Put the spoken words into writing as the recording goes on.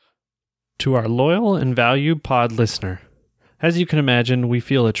To our loyal and valued pod listener, as you can imagine, we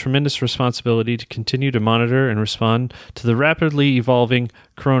feel a tremendous responsibility to continue to monitor and respond to the rapidly evolving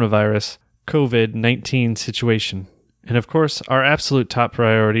coronavirus COVID-19 situation. And of course, our absolute top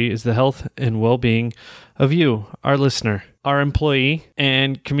priority is the health and well-being of you, our listener, our employee,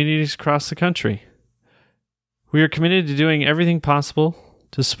 and communities across the country. We are committed to doing everything possible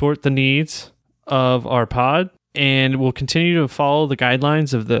to support the needs of our pod, and will continue to follow the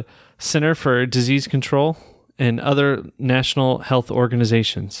guidelines of the Center for Disease Control and other national health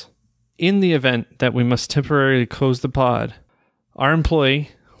organizations. In the event that we must temporarily close the pod, our employee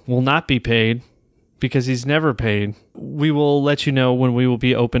will not be paid because he's never paid. We will let you know when we will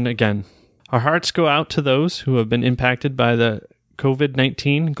be open again. Our hearts go out to those who have been impacted by the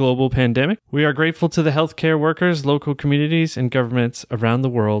COVID-19 global pandemic. We are grateful to the healthcare workers, local communities, and governments around the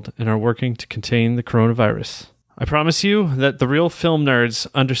world and are working to contain the coronavirus. I promise you that the Real Film Nerds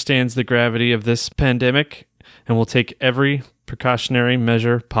understands the gravity of this pandemic and will take every precautionary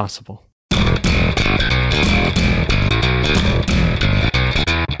measure possible.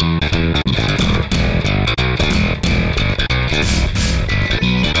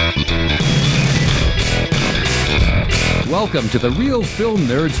 Welcome to the Real Film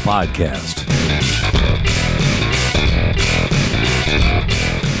Nerds Podcast.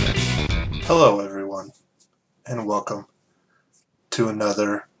 Hello, everyone, and welcome to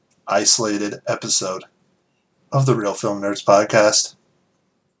another isolated episode of the Real Film Nerds Podcast.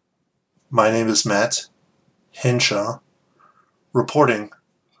 My name is Matt Hinshaw, reporting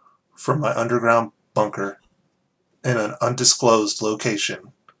from my underground bunker in an undisclosed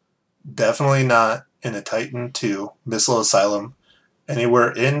location, definitely not in a Titan II missile asylum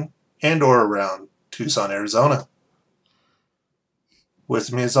anywhere in and or around Tucson, Arizona.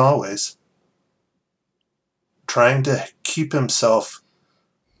 With me as always, trying to keep himself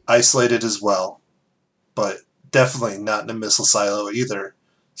isolated as well, but definitely not in a missile silo either,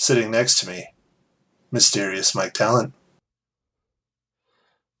 sitting next to me, mysterious Mike Talent.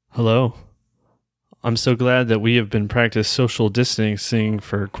 Hello. I'm so glad that we have been practicing social distancing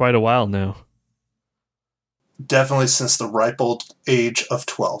for quite a while now. Definitely since the ripe old age of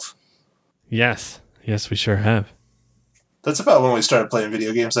 12. Yes, we sure have. That's about when we started playing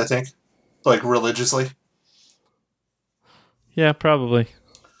video games, I think. Like, religiously. Yeah, probably.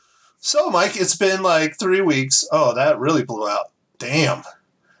 So, Mike, it's been like 3 weeks. Oh, that really blew out. Damn.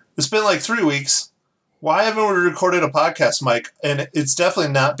 It's been like 3 weeks. Why haven't we recorded a podcast, Mike? And it's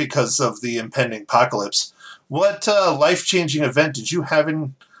definitely not because of the impending apocalypse. What life-changing event did you have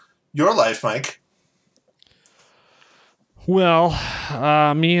in your life, Mike? Well,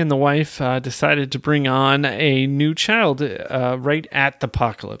 me and the wife decided to bring on a new child right at the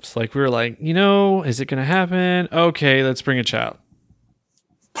apocalypse. Like, we were like, is it going to happen? Okay, let's bring a child.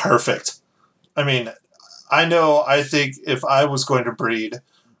 Perfect. I mean, I think if I was going to breed,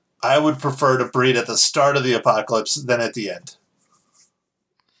 I would prefer to breed at the start of the apocalypse than at the end.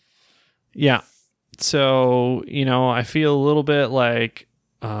 Yeah. So, I feel a little bit like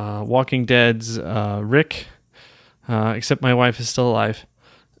Walking Dead's Rick. Except my wife is still alive.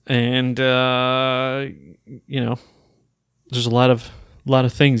 And, there's a lot of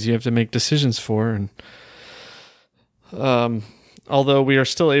things you have to make decisions for. And, although we are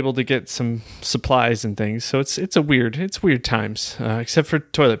still able to get some supplies and things. So it's weird times, except for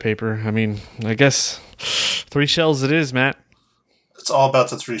toilet paper. I mean, I guess 3 shells it is, Matt. It's all about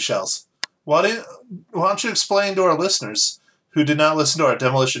the 3 shells. Why don't you explain to our listeners who did not listen to our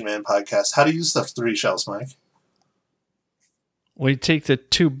Demolition Man podcast how to use the 3 shells, Mike? Well, you take the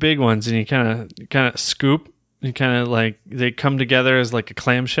 2 big ones and you kind of scoop. You kind of like, they come together as like a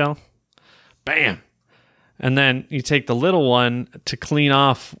clamshell. Bam! And then you take the little one to clean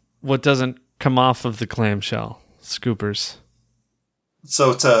off what doesn't come off of the clamshell. Scoopers.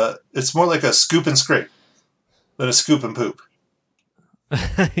 So it's more like a scoop and scrape than a scoop and poop.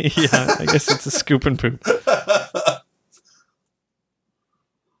 Yeah, I guess it's a scoop and poop.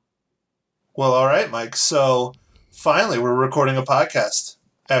 Well, all right, Mike. So finally, we're recording a podcast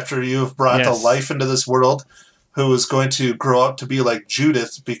after you've brought a life into this world who is going to grow up to be like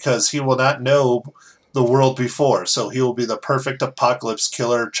Judith because he will not know the world before. So he will be the perfect apocalypse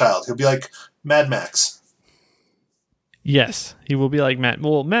killer child. He'll be like Mad Max. Yes, he will be like Mad.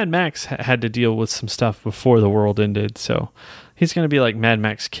 Well, Mad Max had to deal with some stuff before the world ended, so he's going to be like Mad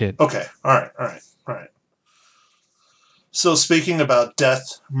Max Kid. Okay, all right. So speaking about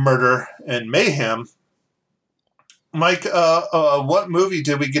death, murder, and mayhem, Mike, what movie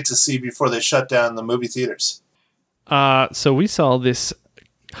did we get to see before they shut down the movie theaters? So we saw this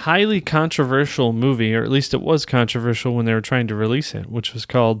highly controversial movie, or at least it was controversial when they were trying to release it, which was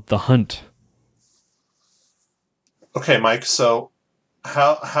called The Hunt. Okay, Mike. So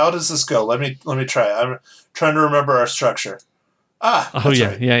how does this go? Let me try. I'm trying to remember our structure. Oh That's yeah,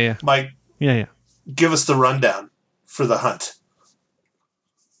 right. yeah. Mike, Yeah. give us the rundown for The Hunt.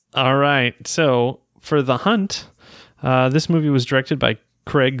 All right. So for The Hunt, this movie was directed by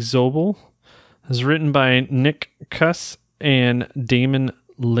Craig Zobel. It was written by Nick Kuss and Damon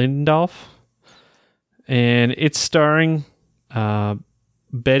Lindelof. And it's starring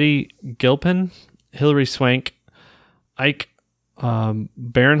Betty Gilpin, Hilary Swank, Ike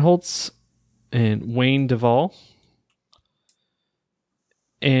Barinholtz, and Wayne Duvall.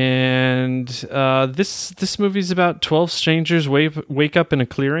 And this movie is about 12 strangers wake up in a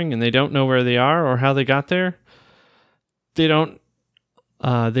clearing and they don't know where they are or how they got there. They don't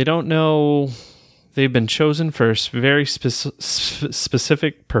know they've been chosen for a very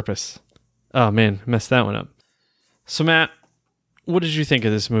specific purpose. Oh man, messed that one up. So Matt, what did you think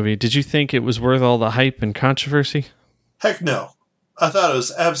of this movie? Did you think it was worth all the hype and controversy? Heck no. I thought it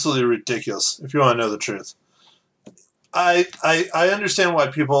was absolutely ridiculous, if you want to know the truth. I understand why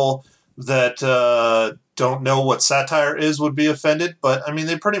people that don't know what satire is would be offended, but I mean,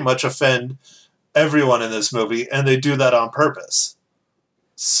 they pretty much offend everyone in this movie, and they do that on purpose.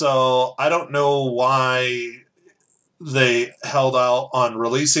 So I don't know why they held out on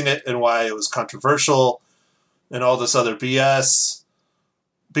releasing it and why it was controversial and all this other BS,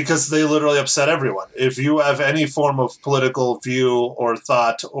 because they literally upset everyone. If you have any form of political view or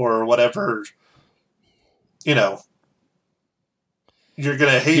thought or whatever, you know, you're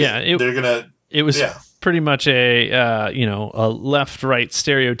going to hate it. They're going to... It was pretty much a left-right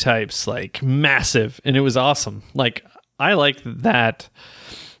stereotypes, like massive, and it was awesome. Like, I like that...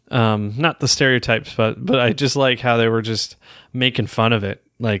 not the stereotypes, but I just like how they were just making fun of it,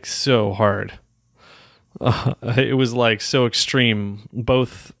 like so hard. It was like so extreme.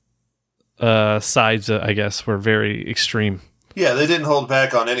 Both sides, I guess, were very extreme. Yeah, they didn't hold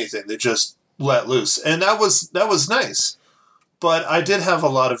back on anything. They just let loose, and that was nice. But I did have a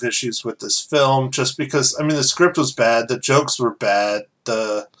lot of issues with this film, just because I mean the script was bad, the jokes were bad,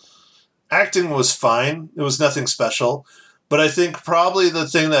 the acting was fine. It was nothing special. But I think probably the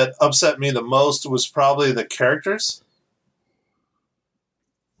thing that upset me the most was probably the characters.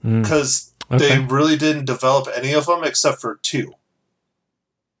 Because they really didn't develop any of them except for two.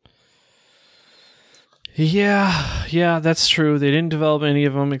 Yeah, that's true. They didn't develop any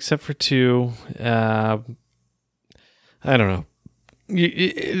of them except for two. I don't know.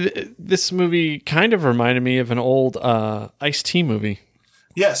 This movie kind of reminded me of an old Ice-T movie.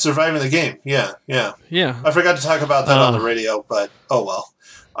 Yeah, Surviving the Game. Yeah. I forgot to talk about that on the radio, but oh well.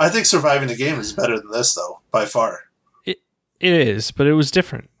 I think Surviving the Game is better than this, though, by far. It is, but it was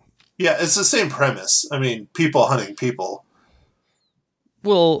different. Yeah, it's the same premise. I mean, people hunting people.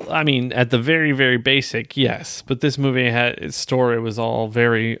 Well, I mean, at the very, very basic, yes. But this movie its story was all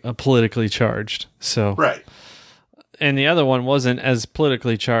very politically charged. So right. And the other one wasn't as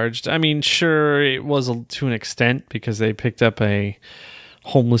politically charged. I mean, sure, it was to an extent because they picked up a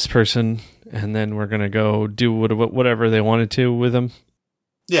homeless person and then we're going to go do whatever they wanted to with them.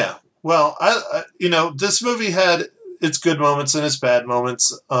 Yeah. Well, I this movie had its good moments and its bad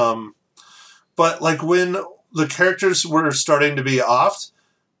moments. But like when the characters were starting to be off,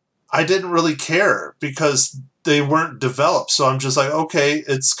 I didn't really care because they weren't developed. So I'm just like, okay,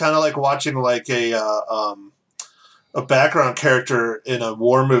 it's kind of like watching like a background character in a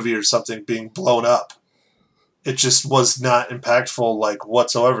war movie or something being blown up. It just was not impactful, like,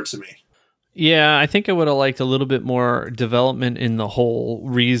 whatsoever to me. Yeah, I think I would have liked a little bit more development in the whole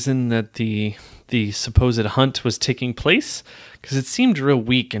reason that the supposed hunt was taking place, because it seemed real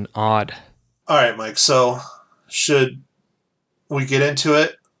weak and odd. All right, Mike, so should we get into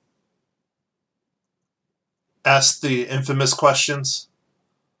it? Ask the infamous questions?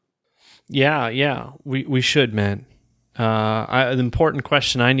 Yeah, we should, man. The important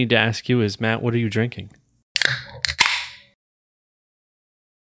question I need to ask you is, Matt, what are you drinking?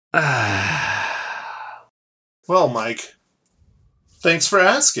 Well, Mike, thanks for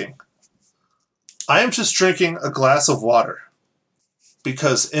asking. I am just drinking a glass of water.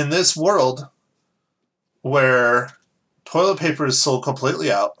 Because in this world where toilet paper is sold completely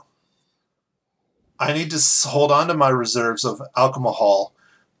out, I need to hold on to my reserves of alcohol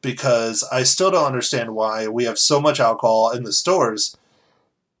because I still don't understand why we have so much alcohol in the stores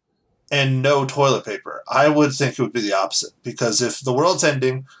and no toilet paper. I would think it would be the opposite, because if the world's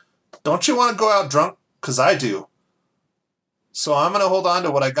ending, don't you want to go out drunk? Because I do. So I'm going to hold on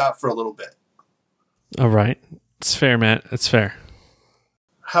to what I got for a little bit. All right. It's fair, Matt. It's fair.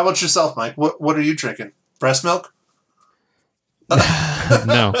 How about yourself, Mike? What are you drinking? Breast milk?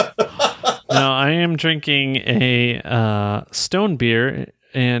 No. Now, I am drinking a Stone beer,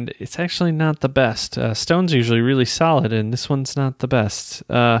 and it's actually not the best. Stone's usually really solid, and this one's not the best.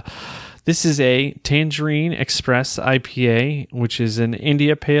 This is a Tangerine Express IPA, which is an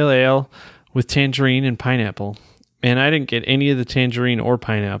India Pale Ale with tangerine and pineapple. And I didn't get any of the tangerine or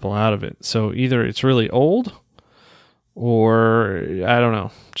pineapple out of it. So either it's really old or, I don't know,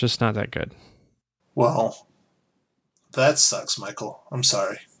 just not that good. Well, that sucks, Michael. I'm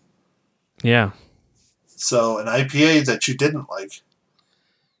sorry. Yeah. So an IPA that you didn't like.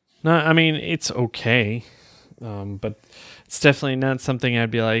 No, I mean, it's okay. But it's definitely not something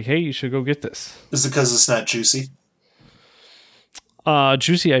I'd be like, hey, you should go get this. Is it because it's not juicy?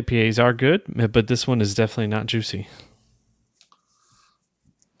 Juicy IPAs are good, but this one is definitely not juicy.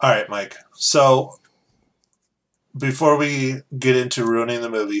 All right, Mike. So before we get into ruining the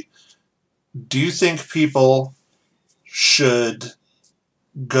movie, do you think people should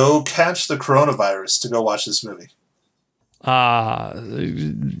go catch the coronavirus to go watch this movie?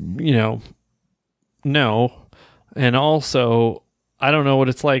 No. And also, I don't know what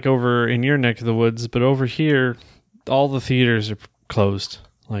it's like over in your neck of the woods, but over here, all the theaters are closed.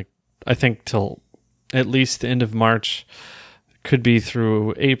 Like, I think till at least the end of March, could be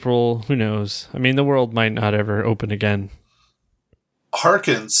through April, who knows? I mean, the world might not ever open again.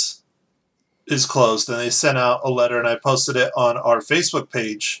 Harkins is closed, and they sent out a letter, and I posted it on our Facebook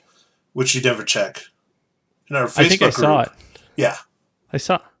page, which you never check. In our Facebook I think I group. saw it. Yeah. I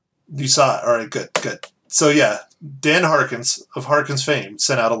saw it. You saw it. All right, good. So, yeah, Dan Harkins of Harkins fame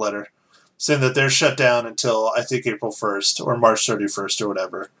sent out a letter saying that they're shut down until, I think, April 1st or March 31st or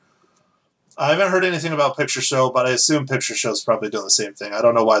whatever. I haven't heard anything about Picture Show, but I assume Picture Show's probably doing the same thing. I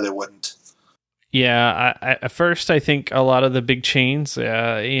don't know why they wouldn't. Yeah, at first I think a lot of the big chains,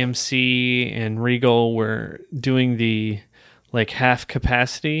 AMC and Regal, were doing the like half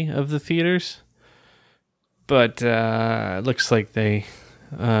capacity of the theaters. But it looks like they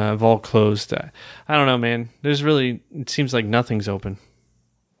have all closed. I don't know, man. It seems like nothing's open.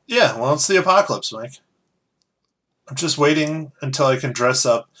 Yeah, well, it's the apocalypse, Mike. I'm just waiting until I can dress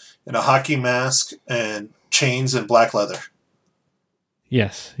up in a hockey mask and chains and black leather.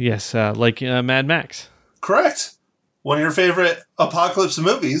 Yes, like Mad Max. Correct. One of your favorite apocalypse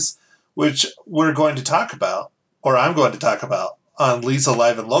movies, which we're going to talk about, or I'm going to talk about, on Lisa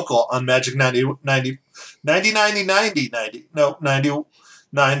Live and Local on Magic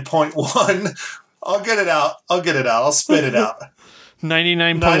 99.1. I'll get it out. I'll spit it out.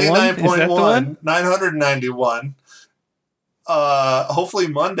 99.1? Is that the one? 991. Hopefully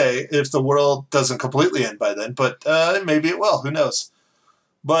Monday, if the world doesn't completely end by then, but maybe it will. Who knows?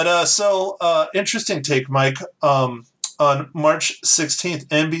 But interesting take, Mike. On March 16th,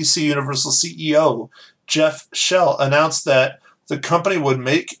 NBC Universal CEO Jeff Shell announced that the company would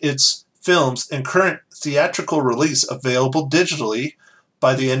make its films in current theatrical release available digitally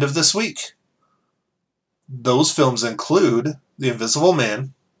by the end of this week. Those films include The Invisible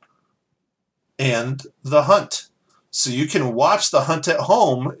Man and The Hunt. So you can watch The Hunt at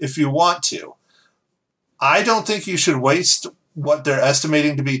home if you want to. I don't think you should waste what they're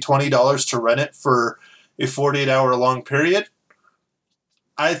estimating to be $20 to rent it for a 48-hour long period.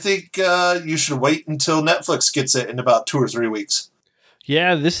 I think you should wait until Netflix gets it in about 2 or 3 weeks.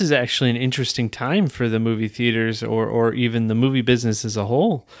 Yeah, this is actually an interesting time for the movie theaters or even the movie business as a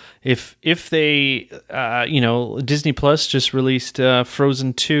whole. If they, Disney Plus just released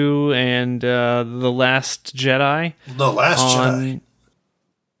Frozen 2 and The Last Jedi. The Last Jedi?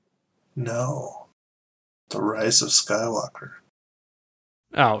 No. The Rise of Skywalker.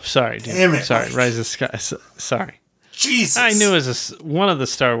 Oh, sorry, dude. Damn it. Sorry, Rise of Sky. Sorry. Jesus. I knew it was one of the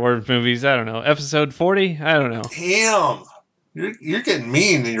Star Wars movies. I don't know. Episode 40? I don't know. Damn. You're getting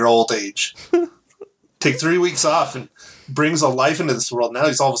mean in your old age. Take 3 weeks off and brings a life into this world. Now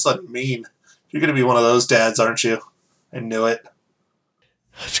he's all of a sudden mean. You're going to be one of those dads, aren't you? I knew it.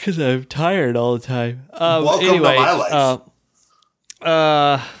 That's because I'm tired all the time. Welcome to my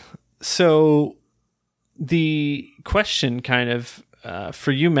life. So the question kind of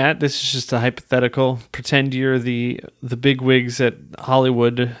for you, Matt, this is just a hypothetical. Pretend you're the big wigs at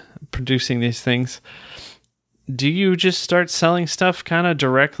Hollywood producing these things. Do you just start selling stuff kind of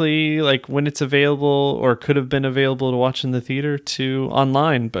directly, like when it's available or could have been available to watch in the theater to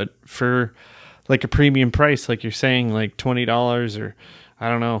online, but for like a premium price, like you're saying, like $20 or I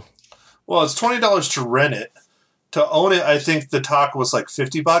don't know. Well, it's $20 to rent it. To own it, I think the talk was like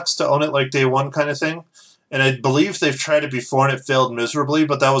 $50 to own it like day one kind of thing. And I believe they've tried it before and it failed miserably,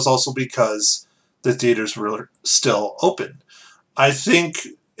 but that was also because the theaters were still open. I think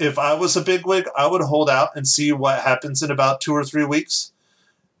if I was a bigwig, I would hold out and see what happens in about 2 or 3 weeks.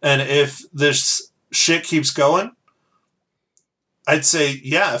 And if this shit keeps going, I'd say,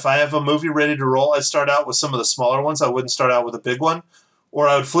 yeah, if I have a movie ready to roll, I'd start out with some of the smaller ones. I wouldn't start out with a big one. Or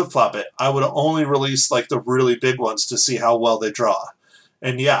I would flip-flop it. I would only release like the really big ones to see how well they draw.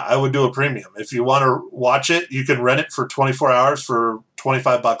 And yeah, I would do a premium. If you want to watch it, you can rent it for 24 hours for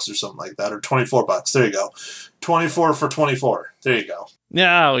 $25 or something like that, or $24. There you go. 24 for 24. There you go.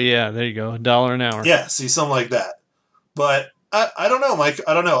 Yeah, oh yeah, there you go. $1 an hour. Yeah, see, something like that. But I don't know, Mike.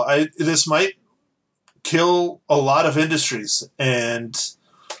 I don't know. This might kill a lot of industries, and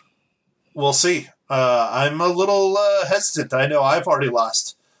we'll see. I'm a little hesitant. I know I've already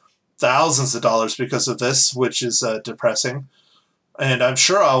lost thousands of dollars because of this, which is depressing. And I'm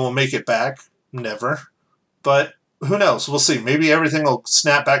sure I will make it back. Never. But who knows? We'll see. Maybe everything will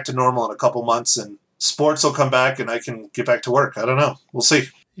snap back to normal in a couple months and sports will come back and I can get back to work. I don't know. We'll see.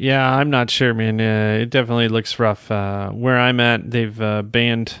 Yeah, I'm not sure, man. It definitely looks rough. Where I'm at, they've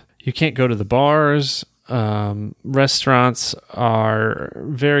banned... You can't go to the bars. Restaurants are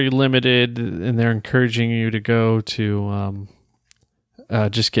very limited, and they're encouraging you to go to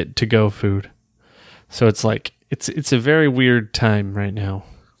just get to-go food. So it's like it's a very weird time right now.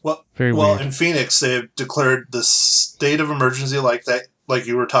 Well, very weird. In Phoenix, they've declared the state of emergency like that, like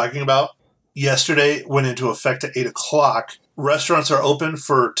you were talking about. Yesterday went into effect at 8 o'clock. Restaurants are open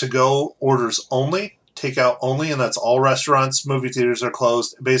for to-go orders only, takeout only, and that's all restaurants. Movie theaters are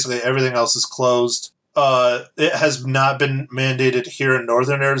closed. Basically, everything else is closed. It has not been mandated here in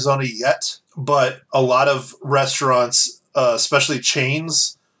northern Arizona yet, but a lot of restaurants, especially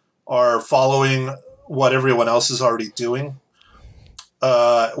chains, are following what everyone else is already doing,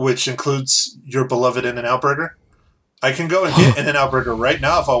 which includes your beloved In-N-Out Burger. I can go and get In-N-Out Burger right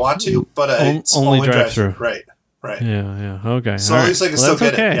now if I want to, but it's only drive-through. Right. Yeah, okay. So at least I can still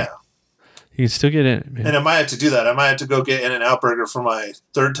get it, yeah. You can still get it, man. And I might have to do that. I might have to go get In-N-Out Burger for my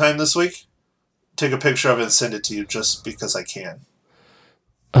third time this week. Take a picture of it and send it to you just because I can.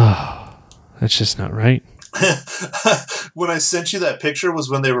 Oh, that's just not right. When I sent you that picture was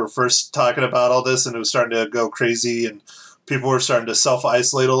when they were first talking about all this and it was starting to go crazy and people were starting to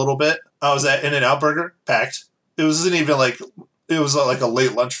self-isolate a little bit. I was at In-N-Out Burger, packed. It wasn't even like, it was like a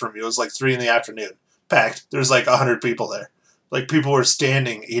late lunch for me. It was like 3 p.m, packed. There's like 100 people there. Like people were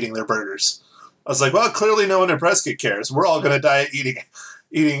standing eating their burgers. I was like, well, clearly no one in Prescott cares. We're all going to die eating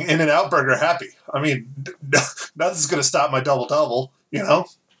In-N-Out Burger happy. I mean, nothing's going to stop my double-double, you know?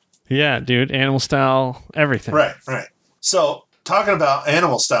 Yeah, dude. Animal style, everything. Right. So, talking about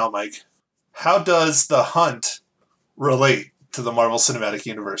animal style, Mike, how does The Hunt relate to the Marvel Cinematic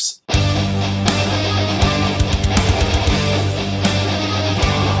Universe?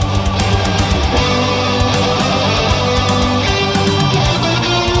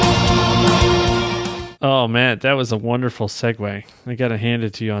 Oh, man, that was a wonderful segue. I got to hand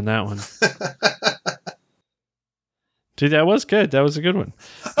it to you on that one. Dude, that was good. That was a good one.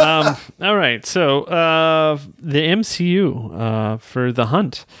 All right, so the MCU for The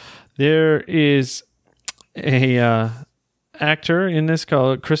Hunt. There is a actor in this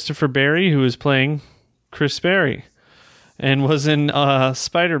called Christopher Barry who is playing Chris Barry and was in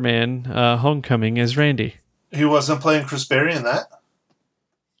Spider-Man Homecoming as Randy. He wasn't playing Chris Barry in that?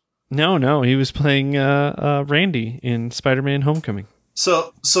 No, he was playing Randy in Spider-Man Homecoming.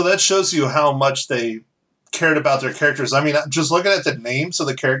 So that shows you how much they cared about their characters. I mean, just looking at the names of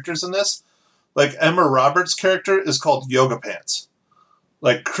the characters in this, like Emma Roberts' character is called Yoga Pants.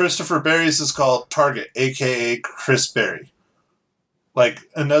 Like Christopher Barry's is called Target, a.k.a. Chris Barry. Like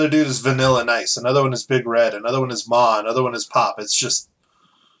another dude is Vanilla Nice, another one is Big Red, another one is Ma, another one is Pop. It's just,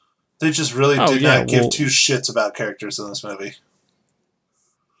 they just really did not give two shits about characters in this movie.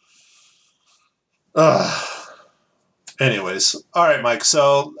 Anyways, all right, Mike.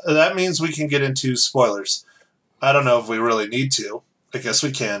 So that means we can get into spoilers. I don't know if we really need to. I guess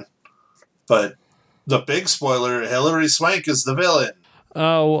we can. But the big spoiler, Hilary Swank is the villain.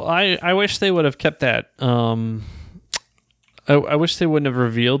 Oh, I wish they would have kept that. I wish they wouldn't have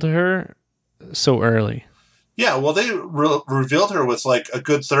revealed her so early. Yeah, well, they revealed her with like a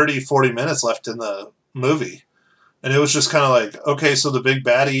good 30, 40 minutes left in the movie. And it was just kind of like, okay, so the big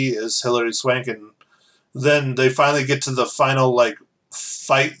baddie is Hilary Swank, and then they finally get to the final like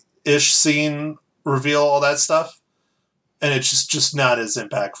fight-ish scene, reveal all that stuff, and it's just not as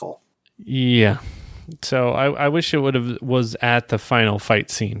impactful. Yeah. So I wish it was at the final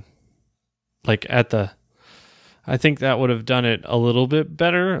fight scene. Like I think that would have done it a little bit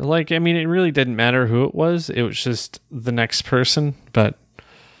better. Like, I mean, it really didn't matter who it was just the next person, but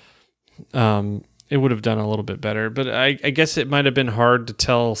it would have done a little bit better. But I guess it might have been hard to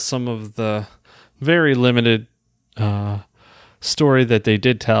tell some of the very limited story that they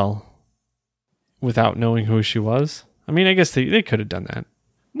did tell without knowing who she was. I mean, I guess they could have done that.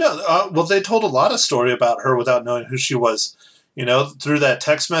 No, well, they told a lot of story about her without knowing who she was. Through that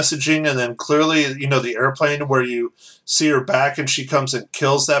text messaging, and then clearly, the airplane where you see her back and she comes and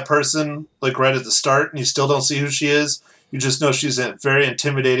kills that person, like right at the start, and you still don't see who she is. You just know she's a very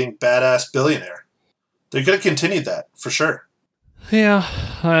intimidating, badass billionaire. They could have continued that, for sure. Yeah,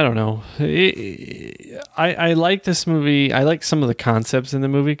 I don't know. I like this movie. I like some of the concepts in the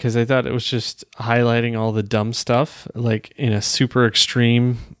movie because I thought it was just highlighting all the dumb stuff, like in a super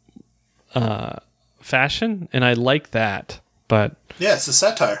extreme fashion, and I like that. But yeah, it's a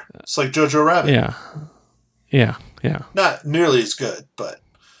satire. It's like Jojo Rabbit. Yeah. Not nearly as good, but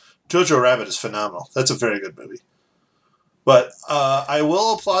Jojo Rabbit is phenomenal. That's a very good movie. But I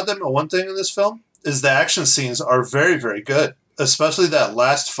will applaud them on one thing in this film, is the action scenes are very, very good. Especially that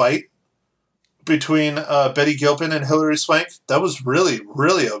last fight between Betty Gilpin and Hilary Swank. That was really,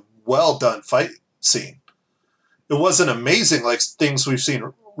 really a well-done fight scene. It wasn't amazing like things we've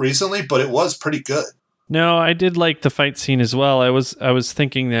seen recently, but it was pretty good. No, I did like the fight scene as well. I was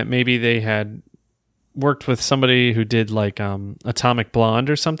thinking that maybe they had worked with somebody who did like Atomic Blonde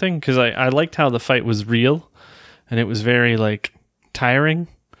or something, because I liked how the fight was real and it was very like tiring,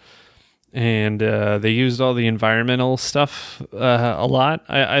 and they used all the environmental stuff a lot.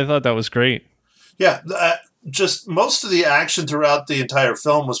 I thought that was great. Yeah, just most of the action throughout the entire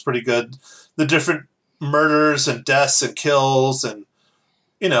film was pretty good. The different murders and deaths and kills, and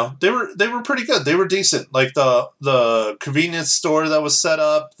they were pretty good. They were decent. Like the convenience store that was set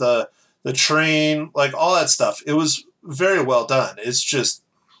up, the train, like all that stuff. It was very well done. It's just,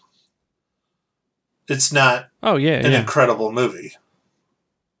 it's not an incredible movie.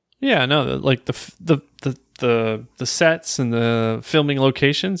 Yeah, no, like the sets and the filming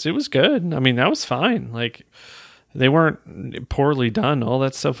locations, it was good. I mean, that was fine. Like, they weren't poorly done. All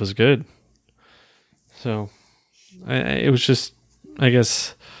that stuff was good. So, it was just, I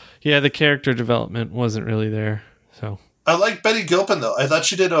guess, the character development wasn't really there. So I like Betty Gilpin, though. I thought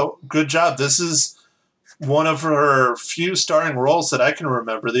she did a good job. This is one of her few starring roles that I can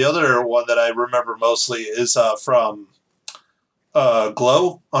remember. The other one that I remember mostly is from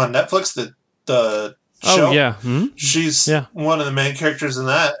Glow on Netflix, the show. Oh, yeah. Mm-hmm. She's one of the main characters in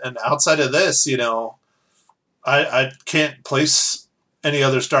that. And outside of this, I can't place any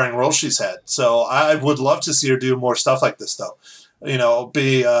other starring role she's had. So I would love to see her do more stuff like this, though. I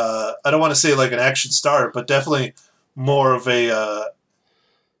don't want to say like an action star, but definitely more of an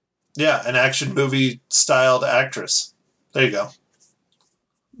action movie styled actress. There you go.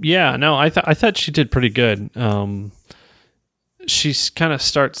 Yeah, no, I thought she did pretty good. She kind of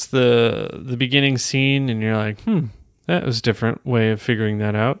starts the beginning scene, and you're like, that was a different way of figuring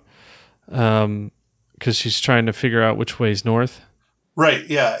that out. Because she's trying to figure out which way's north. Right,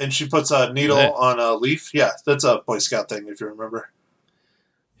 yeah, and she puts a needle on a leaf. Yeah, that's a Boy Scout thing, if you remember.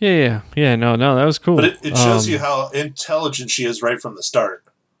 Yeah, no, that was cool. But it shows you how intelligent she is right from the start.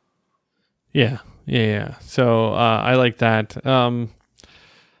 Yeah. So I like that.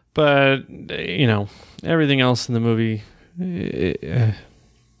 But, everything else in the movie,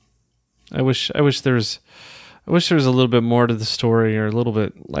 I wish there was a little bit more to the story, or a little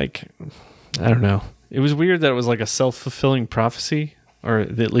bit like, I don't know. It was weird that it was like a self-fulfilling prophecy, or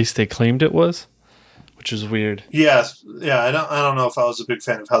at least they claimed it was, which is weird. Yeah. I don't know if I was a big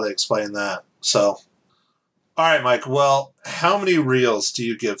fan of how they explained that. So, all right, Mike. Well, how many reels do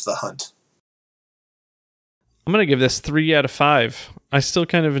you give The Hunt? I'm gonna give this 3 out of 5. I still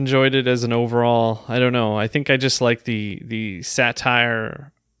kind of enjoyed it as an overall. I don't know. I think I just like the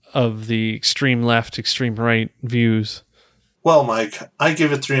satire of the extreme left, extreme right views. Well, Mike, I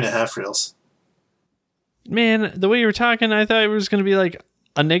give it 3.5 reels. Man, the way you were talking, I thought it was going to be like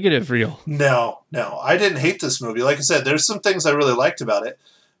a negative reel. No. I didn't hate this movie. Like I said, there's some things I really liked about it.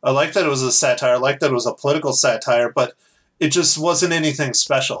 I liked that it was a satire. I liked that it was a political satire, but it just wasn't anything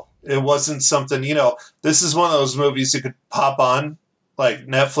special. It wasn't something, this is one of those movies you could pop on, like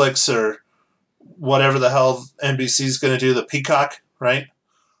Netflix or whatever the hell NBC's going to do, the Peacock, right?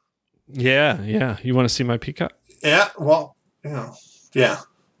 Yeah. You want to see my Peacock? Yeah, well, yeah.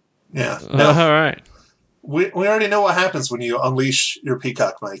 No. All right. We already know what happens when you unleash your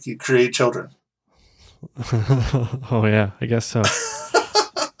Peacock, Mike. You create children. Oh, yeah, I guess so.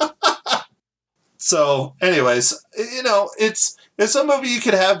 So, anyways, it's a movie you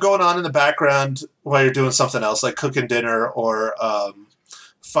could have going on in the background while you're doing something else, like cooking dinner or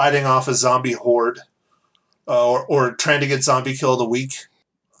fighting off a zombie horde or trying to get zombie kill of the week.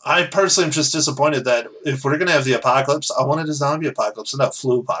 I personally am just disappointed that if we're going to have the apocalypse, I wanted a zombie apocalypse, not a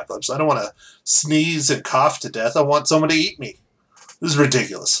flu apocalypse. I don't want to sneeze and cough to death. I want someone to eat me. This is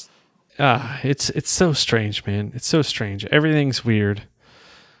ridiculous. It's so strange, man. It's so strange. Everything's weird.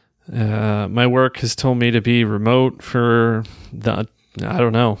 My work has told me to be remote for I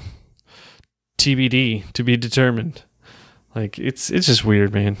don't know, TBD, to be determined. Like, it's just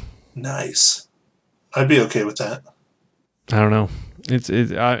weird, man. Nice. I'd be okay with that. I don't know.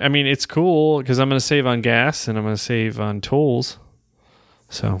 I mean, it's cool because I'm going to save on gas and I'm going to save on tolls.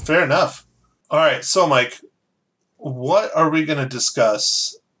 So fair enough. All right. So, Mike, what are we going to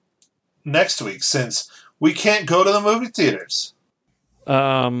discuss next week since we can't go to the movie theaters?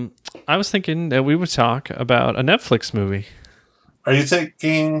 I was thinking that we would talk about a Netflix movie. Are you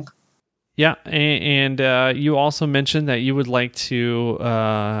thinking? Yeah. And you also mentioned that you would like to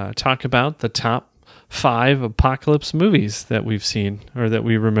talk about the top 5 apocalypse movies that we've seen or that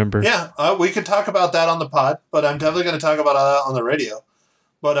we remember. Yeah, we could talk about that on the pod, but I'm definitely going to talk about that on the radio.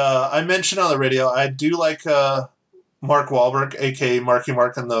 But I mentioned on the radio, I do like Mark Wahlberg, a.k.a. Marky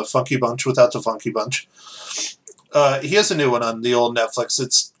Mark and the Funky Bunch without the Funky Bunch. He has a new one on the old Netflix.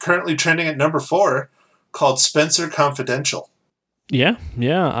 It's currently trending at number 4 called Spencer Confidential. Yeah,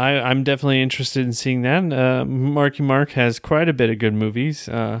 I'm definitely interested in seeing that. Marky Mark has quite a bit of good movies.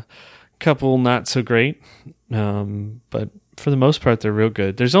 Couple not so great, but for the most part they're real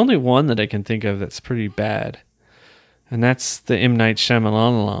good. There's only one that I can think of that's pretty bad, and that's the M. Night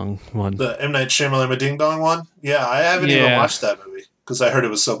Shyamalan one. The M. Night Shyamalan Ding Dong one? Yeah, I haven't even watched that movie because I heard it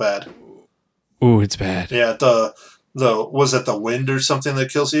was so bad. Ooh, it's bad. Yeah, the was it the wind or something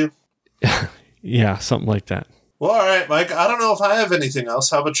that kills you? Yeah, something like that. Well, all right, Mike. I don't know if I have anything else.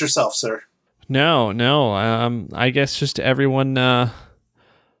 How about yourself, sir? No. I guess just everyone,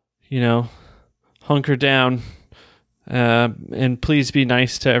 hunker down, and please be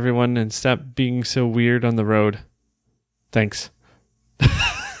nice to everyone and stop being so weird on the road. Thanks.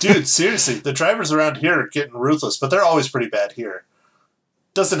 Dude, seriously, the drivers around here are getting ruthless, but they're always pretty bad here.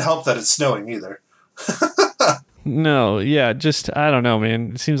 Doesn't help that it's snowing either. No, yeah, just, I don't know,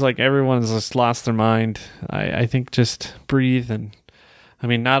 man. It seems like everyone's just lost their mind. I think just breathe and, I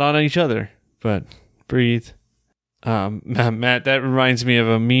mean, not on each other, but breathe. Matt, that reminds me of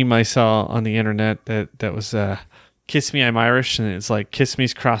a meme I saw on the internet that was, Kiss Me, I'm Irish, and it's like, Kiss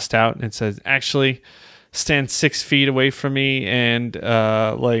Me's crossed out, and it says, actually, stand 6 feet away from me and,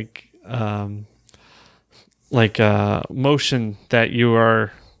 motion that you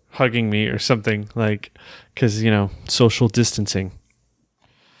are hugging me or something, like, because, social distancing.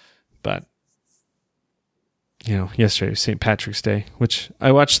 But, yesterday was St. Patrick's Day, which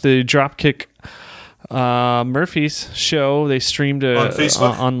I watched the Dropkick Murphys show. They streamed on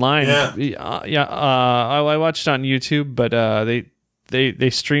Facebook? online. Yeah. I watched it on YouTube, but they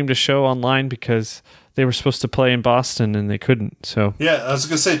streamed a show online because they were supposed to play in Boston and they couldn't. So yeah, I was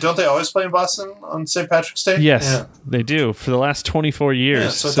gonna say, don't they always play in Boston on St. Patrick's Day? Yes, they do for the last 24 years. Yeah,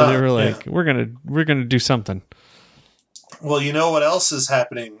 so they were like, we're gonna do something. Well, you know what else is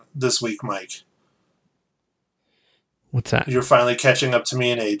happening this week, Mike? What's that? You're finally catching up to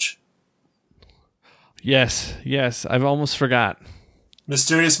me in age. Yes, I've almost forgot.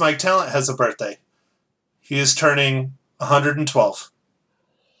 Mysterious Mike Talent has a birthday. He is turning 112.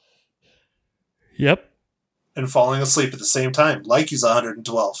 Yep. And falling asleep at the same time, like he's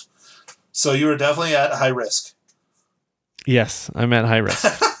 112. So you are definitely at high risk. Yes, I'm at high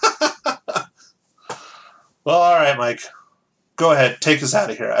risk. Well, all right, Mike. Go ahead. Take us out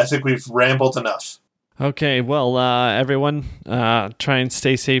of here. I think we've rambled enough. Okay, well, everyone, try and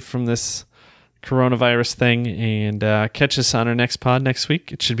stay safe from this coronavirus thing, and catch us on our next pod next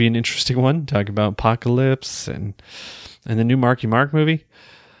week. It should be an interesting one. Talk about Apocalypse and the new Marky Mark movie.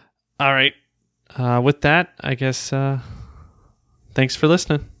 All right. With that, I guess, thanks for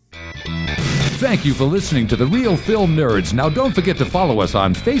listening. Thank you for listening to The Real Film Nerds. Now, don't forget to follow us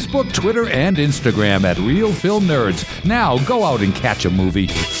on Facebook, Twitter, and Instagram at Real Film Nerds. Now, go out and catch a movie.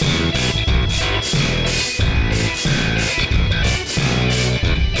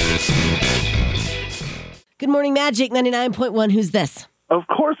 Good morning, Magic 99.1. Who's this? Of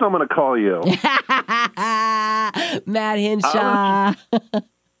course I'm going to call you. Matt Hinshaw.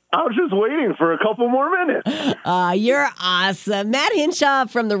 I was just waiting for a couple more minutes. You're awesome. Matt Hinshaw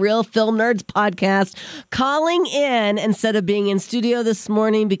from the Real Film Nerds podcast calling in instead of being in studio this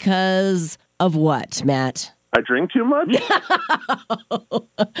morning because of what, Matt? I drink too much?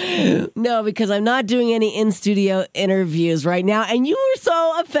 No, because I'm not doing any in-studio interviews right now. And you were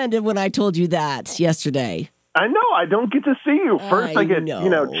so offended when I told you that yesterday. I know. I don't get to see you. First, I get,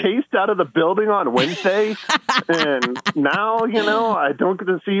 know. chased out of the building on Wednesday. And now, I don't get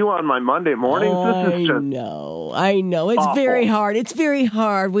to see you on my Monday mornings. This is just I know. It's awful. very hard. It's very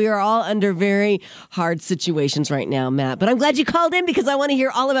hard. We are all under very hard situations right now, Matt. But I'm glad you called in because I want to hear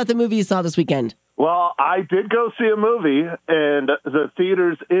all about the movie you saw this weekend. Well, I did go see a movie, and the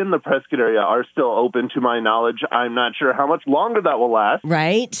theaters in the Prescott area are still open to my knowledge. I'm not sure how much longer that will last.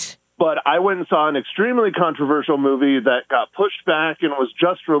 Right? But I went and saw an extremely controversial movie that got pushed back and was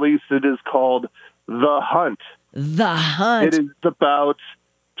just released. It is called The Hunt. The Hunt. It is about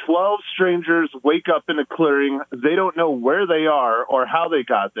 12 strangers wake up in a clearing. They don't know where they are or how they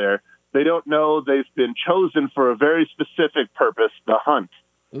got there. They don't know they've been chosen for a very specific purpose, the hunt.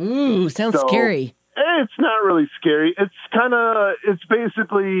 Ooh, sounds scary. It's not really scary. It's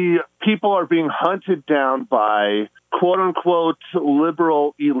basically people are being hunted down by quote-unquote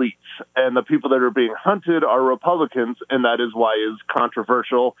liberal elites. And the people that are being hunted are Republicans, and that is why it's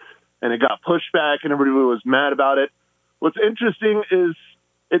controversial. And it got pushed back, and everybody was mad about it. What's interesting is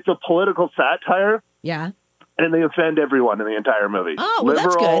it's a political satire, Yeah. and they offend everyone in the entire movie. Oh, well,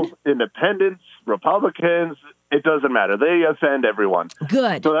 that's Liberals, good. independents, Republicans, it doesn't matter. They offend everyone.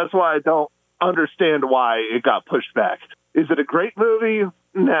 Good. So that's why I don't understand why it got pushed back. Is it a great movie?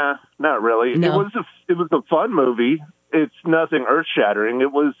 Nah, not really. No. It was a fun movie. It's nothing earth-shattering.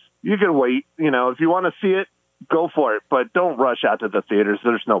 You can wait. If you want to see it, go for it. But don't rush out to the theaters.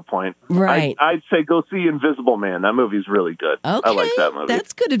 There's no point. Right. I'd say go see Invisible Man. That movie's really good. Okay, I like that movie.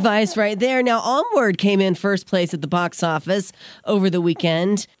 that's good advice right there. Now, Onward came in first place at the box office over the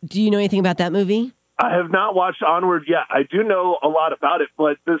weekend. Do you know anything about that movie? I have not watched Onward yet. I do know a lot about it,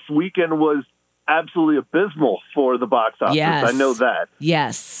 but this weekend was absolutely abysmal for the box office. Yes. I know that.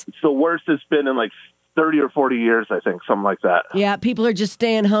 Yes. It's the worst it's been in like 30 or 40 years, I think, something like that. Yeah, people are just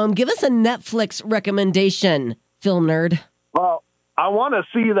staying home. Give us a Netflix recommendation, film nerd. Well, I want to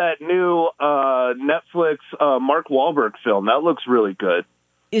see that new Netflix Mark Wahlberg film. That looks really good.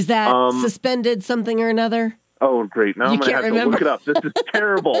 Is that Suspended something or another? Oh, great. Now I'm going to have to look it up. This is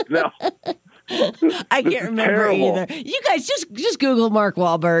terrible. No. I can't remember terrible. either. You guys just Google Mark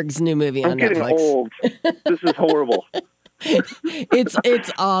Wahlberg's new movie on I'm getting Netflix. old. This is horrible.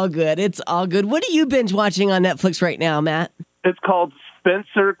 It's all good. It's all good. What are you binge watching on Netflix right now, Matt? It's called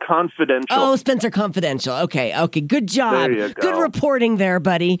Spencer Confidential. Oh, Spencer Confidential. Okay. Good job. There you go. Good reporting there,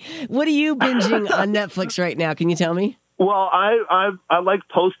 buddy. What are you binging on Netflix right now? Can you tell me? Well, I like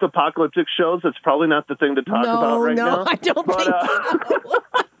post-apocalyptic shows. That's probably not the thing to talk about right now. No, I don't think so.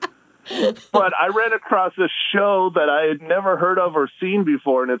 But I ran across a show that I had never heard of or seen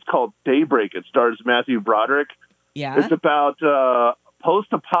before, and it's called Daybreak. It stars Matthew Broderick. Yeah. It's about a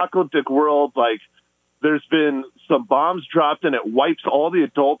post-apocalyptic world. Like, there's been some bombs dropped, and it wipes all the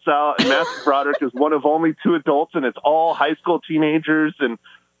adults out. And Matthew Broderick is one of only 2 adults, and it's all high school teenagers. And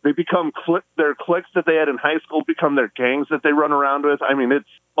they become their cliques that they had in high school become their gangs that they run around with. I mean, it's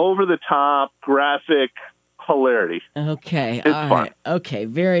over-the-top, graphic hilarity. Okay. It's all fun. right. Okay.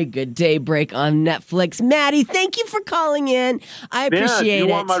 Very good. Daybreak on Netflix. Maddie, thank you for calling in. I appreciate you it.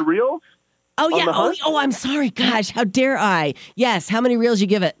 want my reel? Oh, yeah. The Hunt? Oh, I'm sorry. Gosh, how dare I? Yes. How many reels you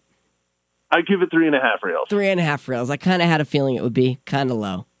give it? I give it 3.5 reels. 3.5 reels. I kind of had a feeling it would be kind of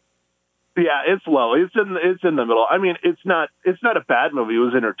low. Yeah, it's low. It's in the middle. I mean, it's not a bad movie. It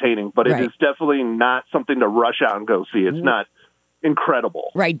was entertaining, but Right. it is definitely not something to rush out and go see. It's not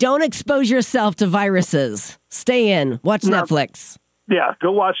incredible. Right. Don't expose yourself to viruses. Stay in. Watch Netflix. Yeah,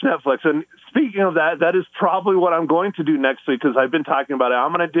 go watch Netflix. And speaking of that, that is probably what I'm going to do next week because I've been talking about it.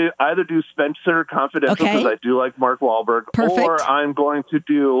 I'm going to either do Spencer Confidential because I do like Mark Wahlberg, Perfect. or I'm going to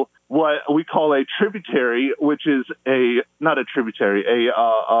do what we call a tributary, which is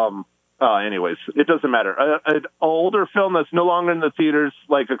anyways, it doesn't matter. An older film that's no longer in the theaters,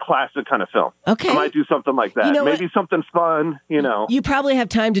 like a classic kind of film. Okay. I might do something like that. You know Maybe something fun, You probably have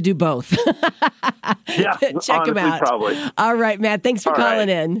time to do both. Yeah, Check them honestly, out. probably. All right, Matt. Thanks for All calling right.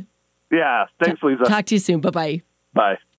 in. Yeah, thanks, Lisa. Talk to you soon. Bye-bye. Bye.